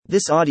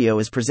This audio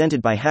is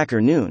presented by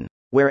Hacker Noon,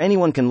 where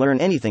anyone can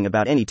learn anything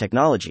about any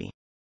technology.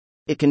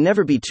 It can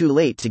never be too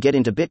late to get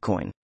into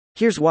Bitcoin.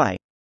 Here's why,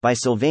 by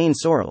Sylvain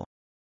Sorel.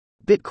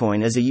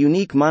 Bitcoin is a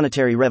unique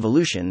monetary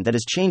revolution that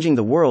is changing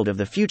the world of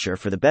the future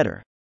for the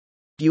better.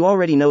 You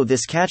already know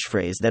this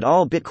catchphrase that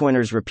all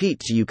Bitcoiners repeat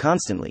to you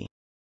constantly.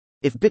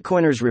 If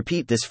Bitcoiners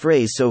repeat this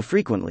phrase so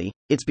frequently,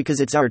 it's because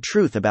it's our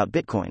truth about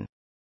Bitcoin.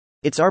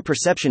 It's our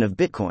perception of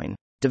Bitcoin,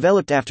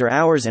 developed after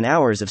hours and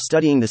hours of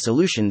studying the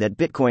solution that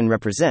Bitcoin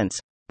represents,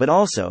 but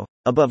also,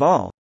 above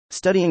all,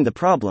 studying the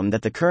problem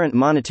that the current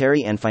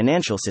monetary and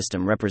financial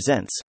system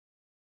represents.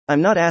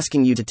 I'm not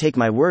asking you to take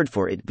my word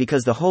for it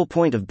because the whole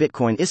point of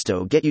Bitcoin is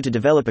to get you to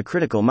develop a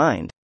critical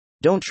mind.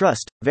 Don't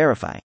trust,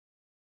 verify.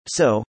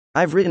 So,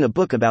 I've written a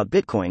book about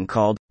Bitcoin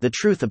called The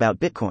Truth About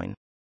Bitcoin.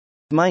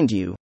 Mind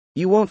you,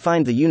 you won't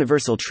find the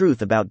universal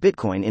truth about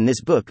Bitcoin in this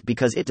book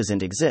because it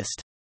doesn't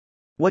exist.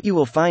 What you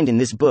will find in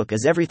this book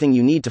is everything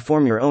you need to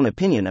form your own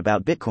opinion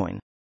about Bitcoin.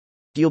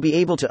 You'll be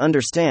able to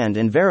understand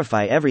and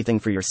verify everything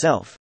for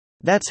yourself.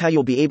 That's how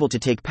you'll be able to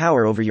take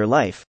power over your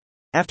life.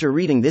 After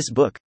reading this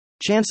book,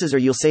 chances are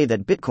you'll say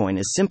that Bitcoin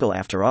is simple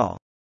after all.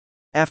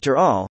 After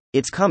all,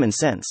 it's common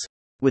sense.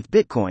 With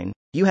Bitcoin,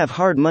 you have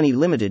hard money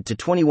limited to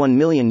 21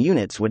 million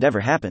units whatever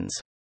happens.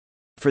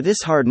 For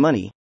this hard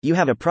money, you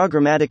have a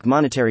programmatic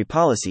monetary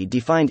policy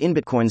defined in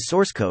Bitcoin's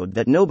source code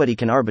that nobody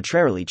can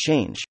arbitrarily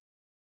change.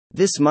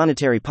 This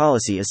monetary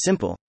policy is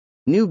simple.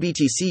 New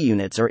BTC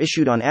units are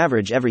issued on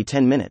average every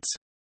 10 minutes.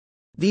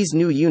 These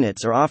new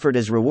units are offered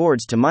as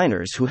rewards to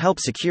miners who help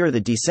secure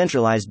the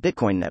decentralized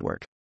Bitcoin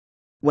network.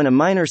 When a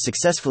miner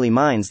successfully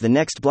mines the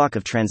next block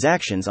of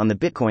transactions on the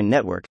Bitcoin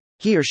network,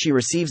 he or she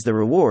receives the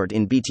reward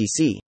in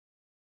BTC.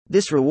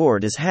 This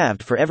reward is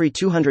halved for every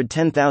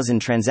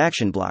 210,000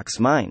 transaction blocks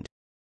mined.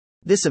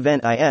 This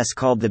event is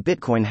called the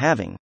Bitcoin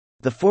halving.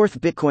 The fourth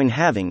Bitcoin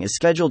halving is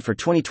scheduled for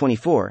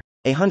 2024,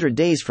 100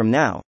 days from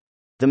now.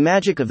 The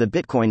magic of the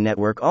Bitcoin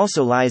network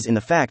also lies in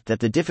the fact that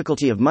the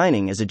difficulty of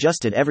mining is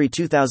adjusted every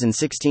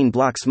 2016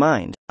 blocks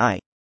mined,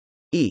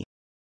 i.e.,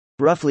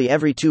 roughly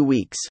every 2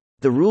 weeks.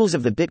 The rules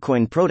of the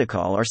Bitcoin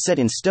protocol are set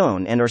in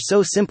stone and are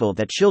so simple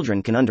that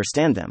children can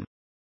understand them.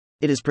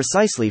 It is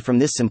precisely from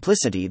this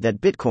simplicity that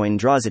Bitcoin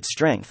draws its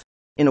strength.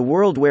 In a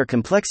world where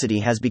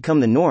complexity has become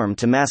the norm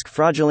to mask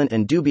fraudulent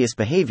and dubious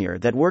behavior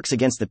that works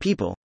against the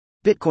people,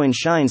 Bitcoin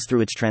shines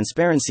through its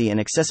transparency and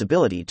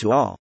accessibility to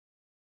all.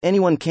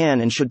 Anyone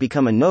can and should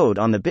become a node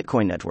on the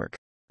Bitcoin network.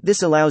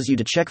 This allows you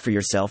to check for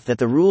yourself that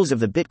the rules of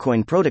the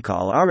Bitcoin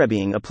protocol are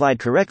being applied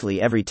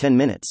correctly every 10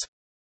 minutes.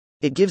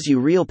 It gives you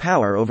real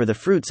power over the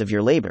fruits of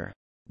your labor.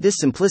 This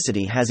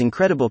simplicity has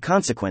incredible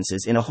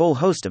consequences in a whole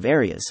host of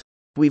areas.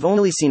 We've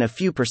only seen a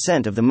few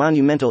 % of the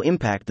monumental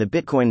impact the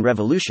Bitcoin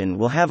revolution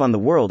will have on the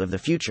world of the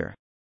future.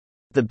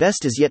 The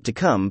best is yet to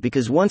come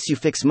because once you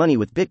fix money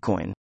with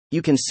Bitcoin,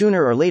 you can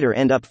sooner or later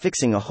end up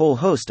fixing a whole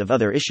host of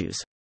other issues.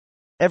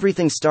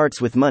 Everything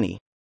starts with money.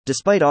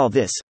 Despite all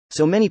this,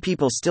 so many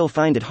people still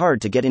find it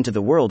hard to get into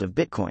the world of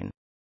Bitcoin.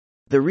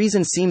 The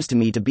reason seems to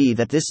me to be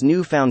that this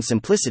newfound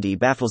simplicity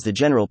baffles the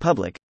general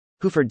public,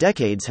 who for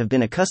decades have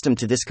been accustomed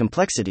to this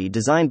complexity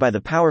designed by the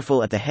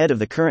powerful at the head of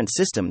the current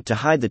system to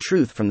hide the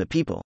truth from the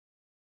people.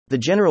 The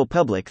general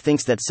public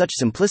thinks that such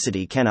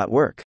simplicity cannot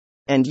work.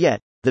 And yet,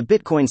 the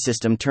Bitcoin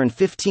system turned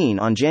 15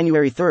 on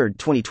January 3,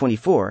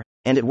 2024,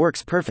 and it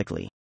works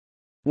perfectly.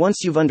 Once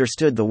you've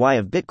understood the why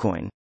of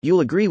Bitcoin,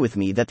 you'll agree with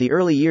me that the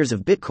early years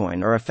of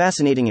Bitcoin are a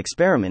fascinating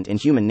experiment in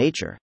human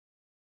nature.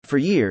 For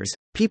years,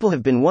 people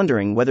have been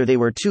wondering whether they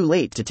were too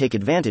late to take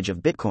advantage of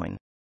Bitcoin.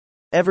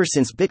 Ever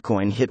since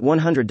Bitcoin hit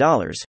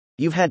 $100,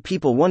 you've had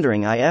people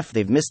wondering if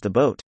they've missed the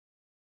boat.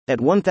 At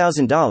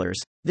 $1,000,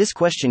 this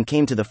question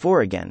came to the fore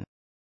again.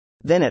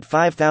 Then at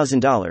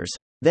 $5,000,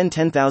 then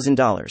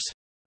 $10,000.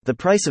 The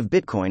price of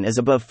Bitcoin is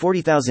above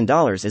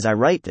 $40,000 as I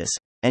write this,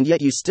 and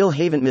yet you still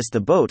haven't missed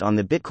the boat on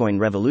the Bitcoin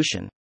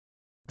revolution.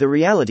 The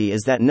reality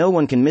is that no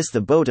one can miss the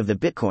boat of the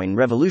Bitcoin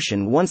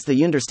revolution once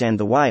they understand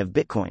the why of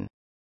Bitcoin.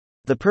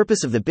 The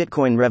purpose of the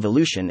Bitcoin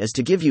revolution is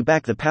to give you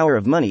back the power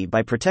of money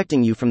by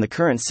protecting you from the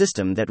current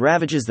system that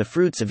ravages the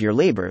fruits of your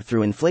labor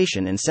through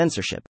inflation and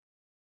censorship.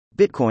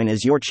 Bitcoin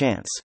is your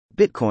chance.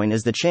 Bitcoin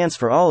is the chance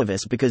for all of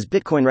us because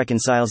Bitcoin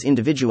reconciles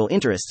individual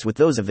interests with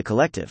those of the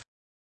collective.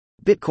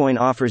 Bitcoin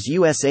offers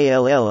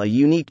USALL a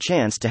unique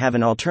chance to have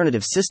an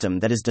alternative system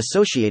that is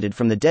dissociated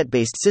from the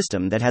debt-based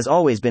system that has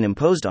always been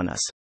imposed on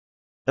us.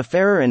 A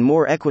fairer and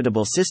more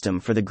equitable system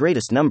for the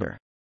greatest number.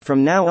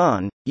 From now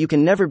on, you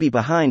can never be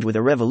behind with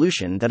a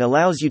revolution that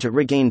allows you to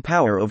regain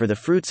power over the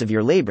fruits of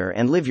your labor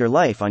and live your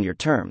life on your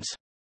terms.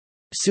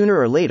 Sooner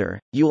or later,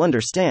 you'll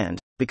understand,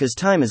 because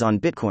time is on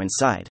Bitcoin's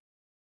side.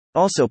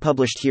 Also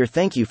published here.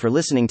 Thank you for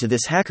listening to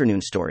this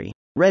HackerNoon story,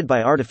 read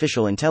by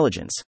Artificial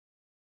Intelligence.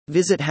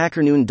 Visit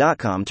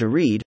hackernoon.com to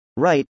read,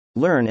 write,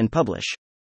 learn and publish.